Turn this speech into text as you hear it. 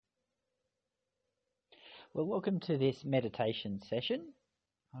Well, welcome to this meditation session.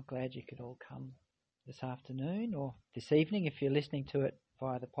 I'm glad you could all come this afternoon or this evening if you're listening to it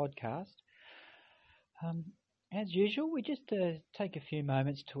via the podcast. As usual, we just take a few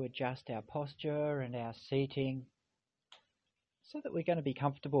moments to adjust our posture and our seating so that we're going to be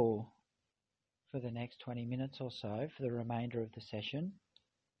comfortable for the next 20 minutes or so for the remainder of the session.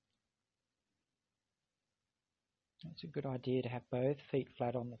 It's a good idea to have both feet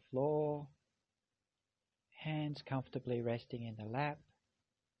flat on the floor, hands comfortably resting in the lap.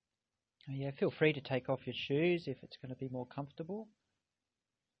 Feel free to take off your shoes if it's going to be more comfortable.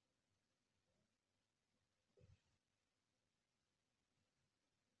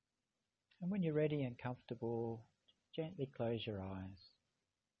 And when you're ready and comfortable, gently close your eyes.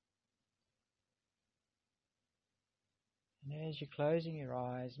 And as you're closing your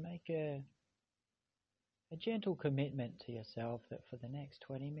eyes, make a gentle commitment to yourself that for the next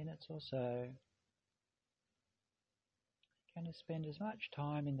 20 minutes or so, you're going to spend as much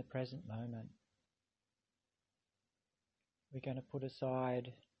time in the present moment. We're going to put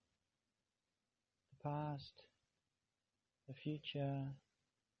aside the past, the future,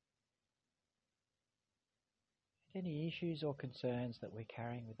 any issues or concerns that we're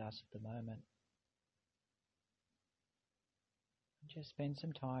carrying with us at the moment. And just spend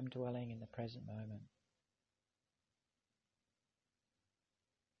some time dwelling in the present moment.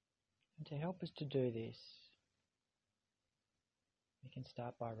 And to help us to do this, we can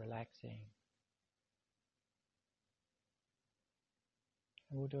start by relaxing.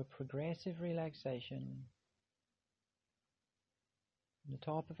 And we'll do a progressive relaxation from the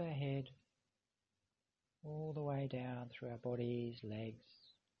top of our head all the way down through our bodies, legs,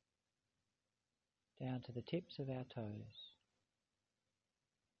 down to the tips of our toes.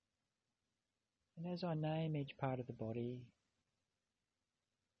 And as I name each part of the body,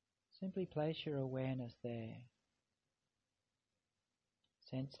 simply place your awareness there.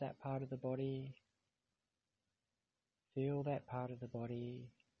 Sense that part of the body. Feel that part of the body.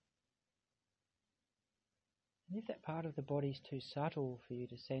 And if that part of the body is too subtle for you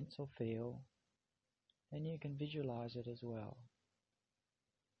to sense or feel, then you can visualize it as well.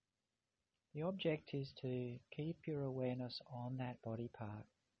 The object is to keep your awareness on that body part.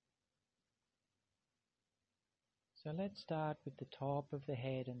 So let's start with the top of the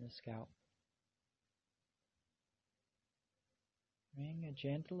head and the scalp. Bring a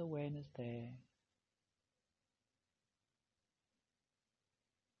gentle awareness there.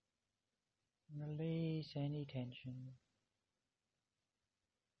 Release any tension.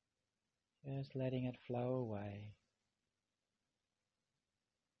 Just letting it flow away.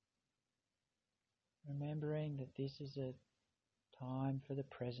 Remembering that this is a time for the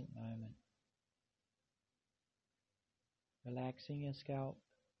present moment. Relaxing your scalp.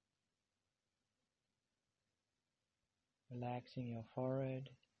 Relaxing your forehead.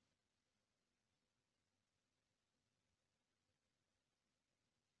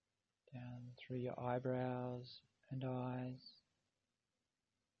 Down through your eyebrows and eyes.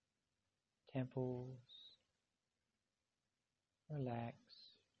 Temples. Relax.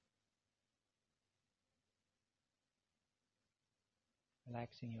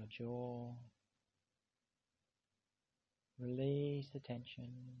 Relaxing your jaw. Release the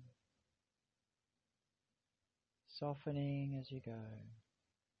tension. Softening as you go.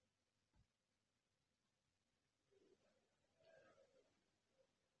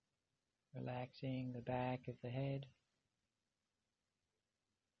 Relaxing the back of the head.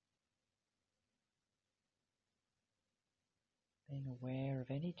 Being aware of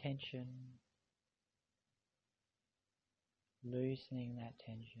any tension. Loosening that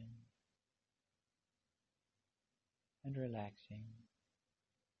tension. And relaxing.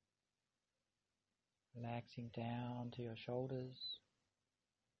 Relaxing down to your shoulders.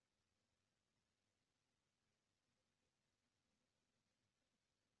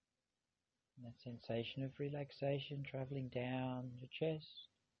 And that sensation of relaxation traveling down your chest.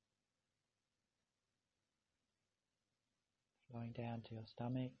 Flowing down to your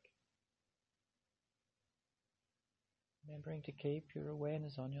stomach. Remembering to keep your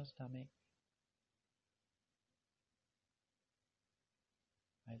awareness on your stomach.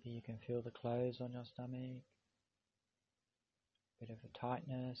 Maybe you can feel the clothes on your stomach, a bit of a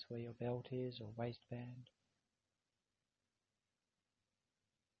tightness where your belt is or waistband.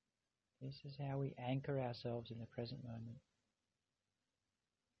 This is how we anchor ourselves in the present moment.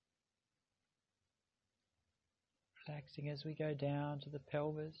 Relaxing as we go down to the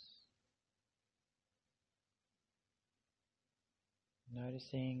pelvis.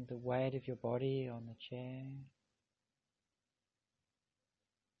 Noticing the weight of your body on the chair.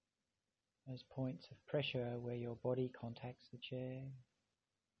 those points of pressure where your body contacts the chair.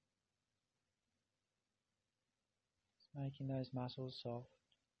 Just making those muscles soft.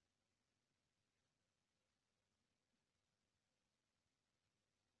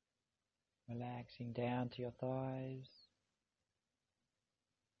 Relaxing down to your thighs.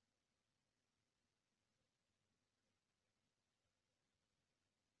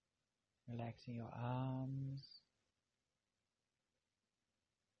 Relaxing your arms.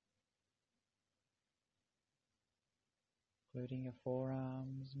 Including your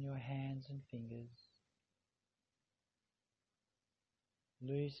forearms and your hands and fingers.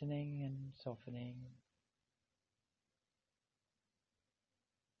 Loosening and softening.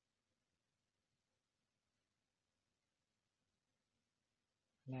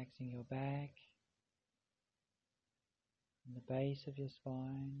 Relaxing your back and the base of your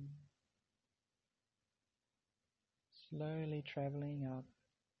spine. Slowly travelling up.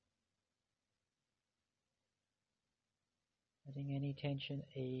 Letting any tension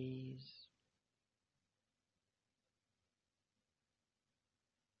ease.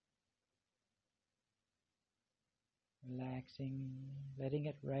 Relaxing, letting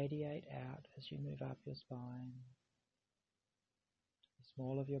it radiate out as you move up your spine, to the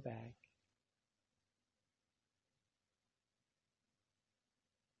small of your back.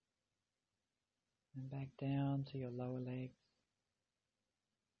 And back down to your lower legs.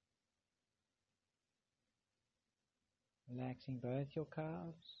 Relaxing both your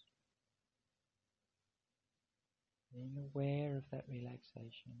calves. Being aware of that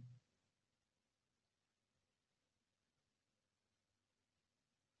relaxation.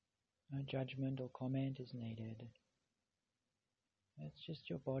 No judgment or comment is needed. It's just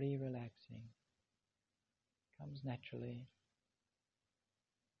your body relaxing. Comes naturally.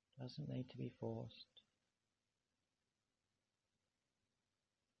 Doesn't need to be forced.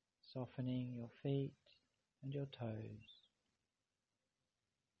 Softening your feet and your toes.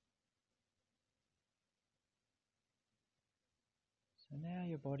 So now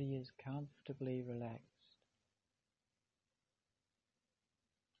your body is comfortably relaxed.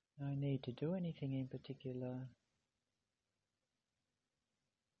 No need to do anything in particular.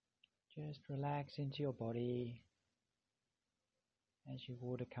 Just relax into your body as you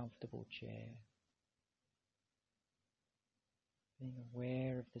would a comfortable chair. Being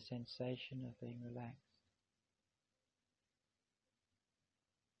aware of the sensation of being relaxed.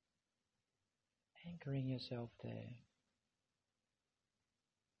 Anchoring yourself there.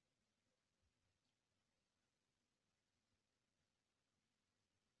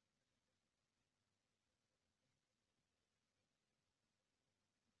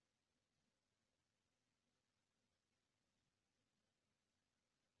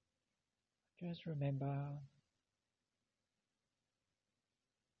 Just remember the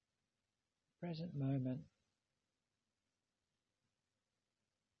present moment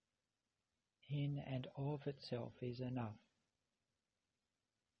in and of itself is enough.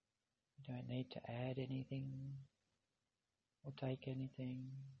 You don't need to add anything or take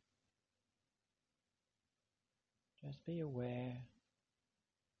anything. Just be aware.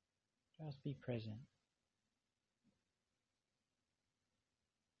 Just be present.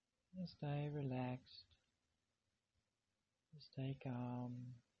 Just stay relaxed. Just stay calm.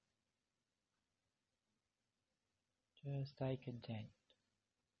 Just stay content.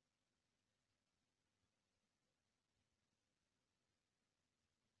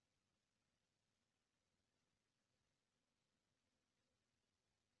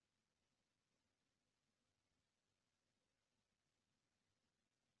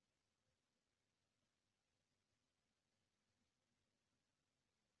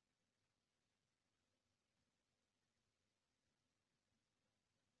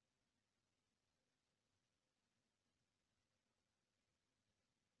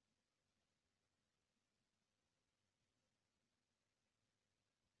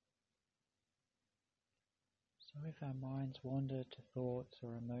 So if our minds wander to thoughts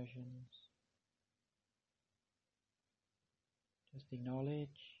or emotions, just acknowledge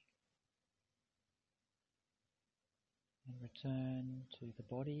and return to the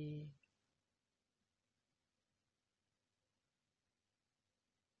body.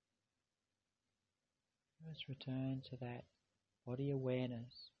 Just return to that body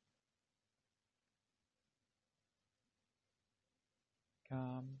awareness.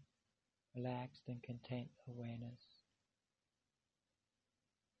 Calm, relaxed and content awareness.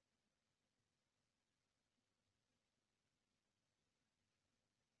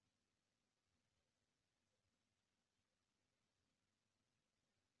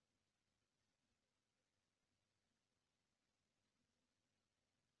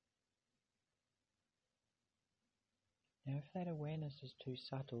 Now, if that awareness is too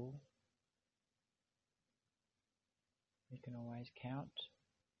subtle, you can always count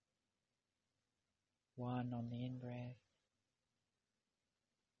 1 on the in-breath,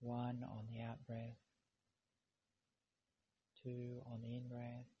 1 on the out-breath, 2 on the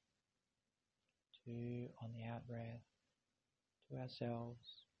in-breath, 2 on the out-breath, to ourselves,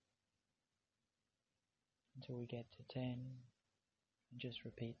 until we get to 10, and just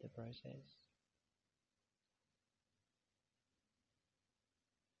repeat the process.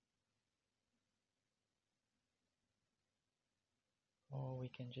 Or we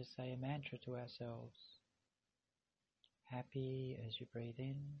can just say a mantra to ourselves. Happy as you breathe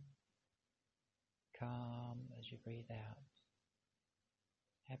in, calm as you breathe out.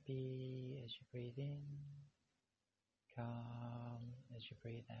 Happy as you breathe in, calm as you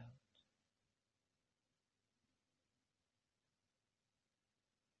breathe out.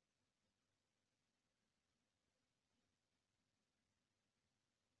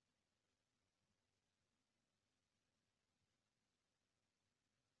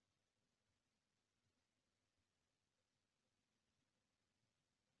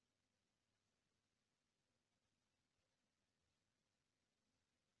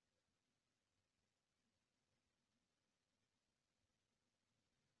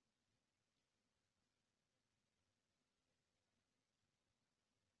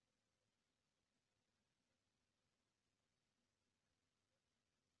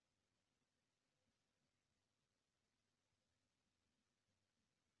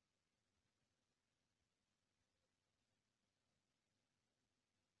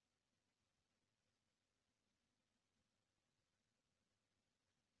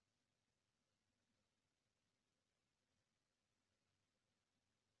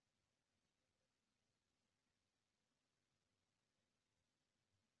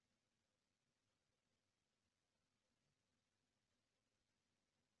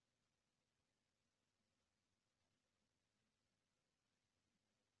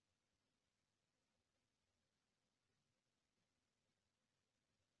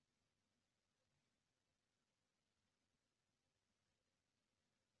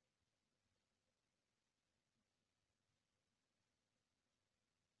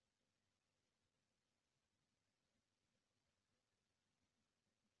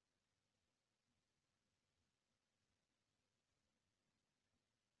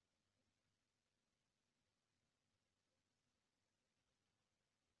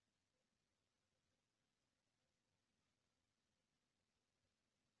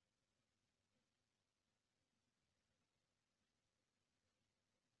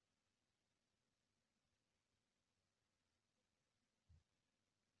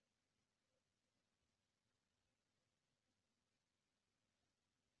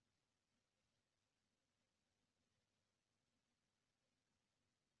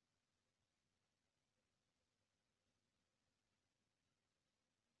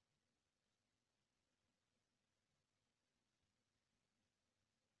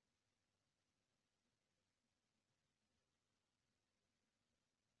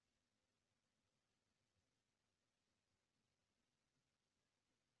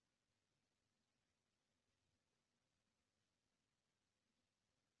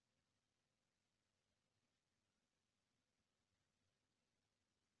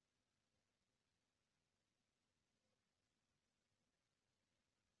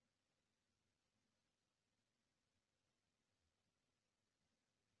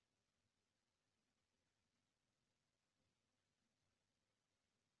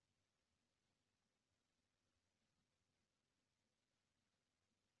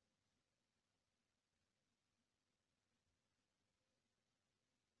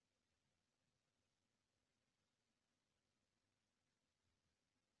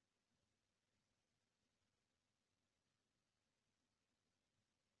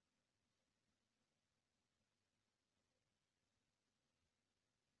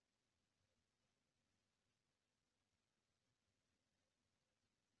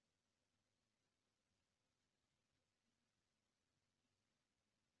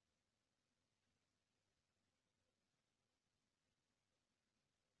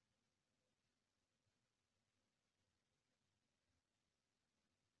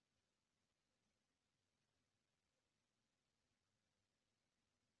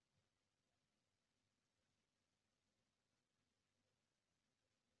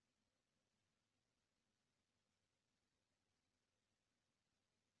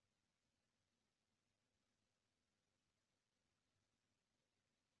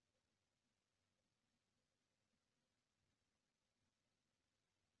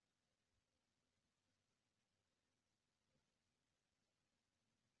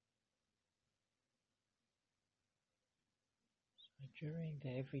 During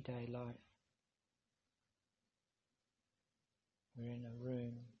the everyday life, we're in a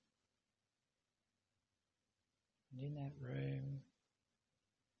room, and in that room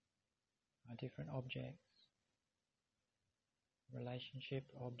are different objects, relationship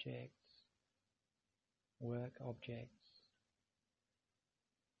objects, work objects,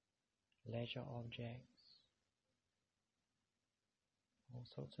 leisure objects, all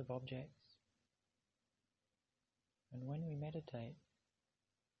sorts of objects. And when we meditate,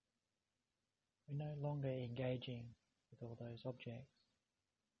 we're no longer engaging with all those objects.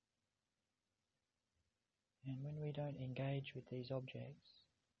 And when we don't engage with these objects,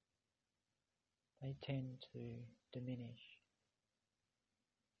 they tend to diminish.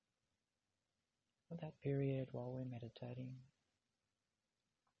 For that period while we're meditating,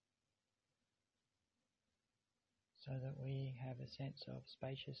 so that we have a sense of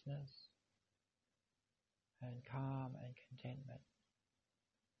spaciousness and calm and contentment.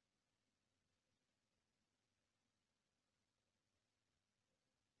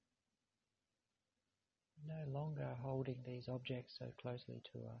 No longer holding these objects so closely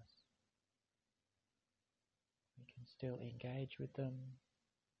to us. We can still engage with them,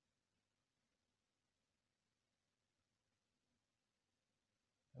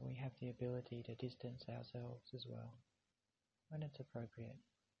 but we have the ability to distance ourselves as well when it's appropriate.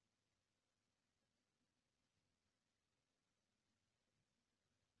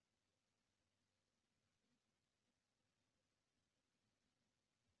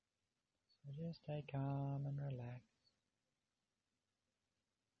 So just stay calm and relaxed.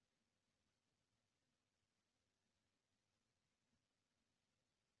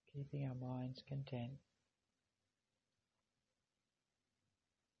 Keeping our minds content.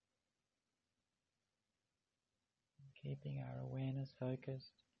 Keeping our awareness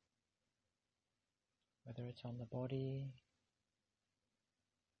focused, whether it's on the body,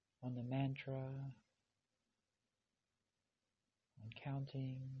 on the mantra, on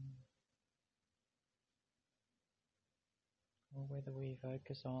counting, or whether we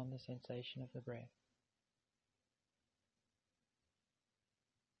focus on the sensation of the breath.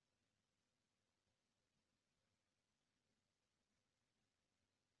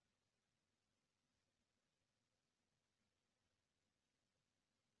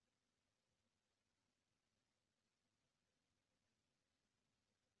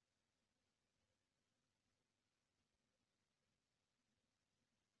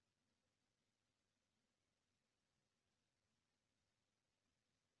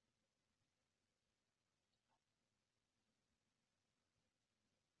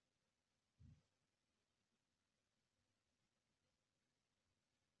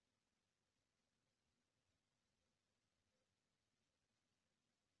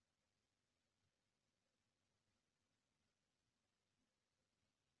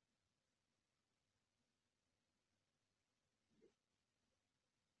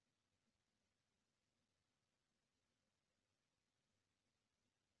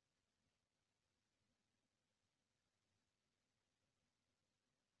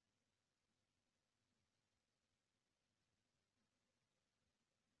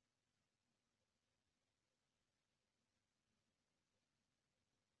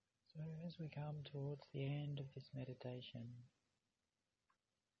 So as we come towards the end of this meditation,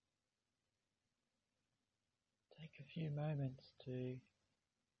 take a few moments to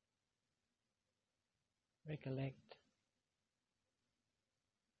recollect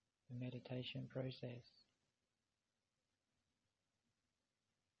the meditation process,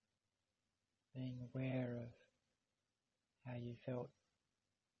 being aware of how you felt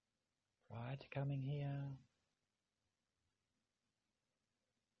prior to coming here,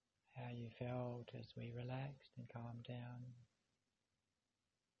 how you felt as we relaxed and calmed down,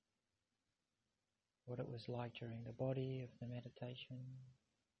 what it was like during the body of the meditation,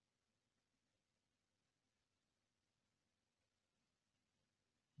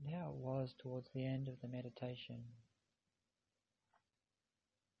 and how it was towards the end of the meditation.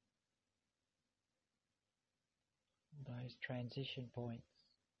 Those transition points.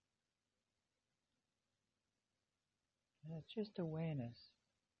 And it's just awareness.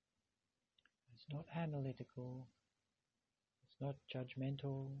 It's not analytical. It's not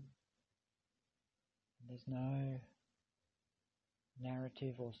judgmental. There's no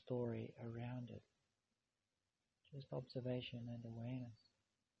narrative or story around it. Just observation and awareness.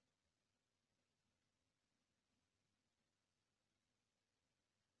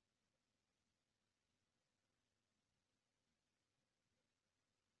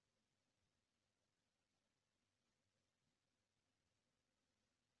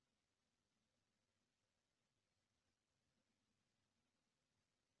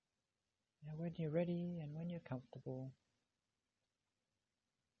 Now when you're ready and when you're comfortable,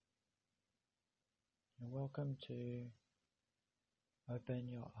 you're welcome to open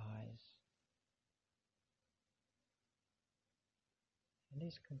your eyes. And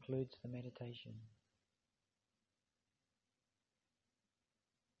this concludes the meditation.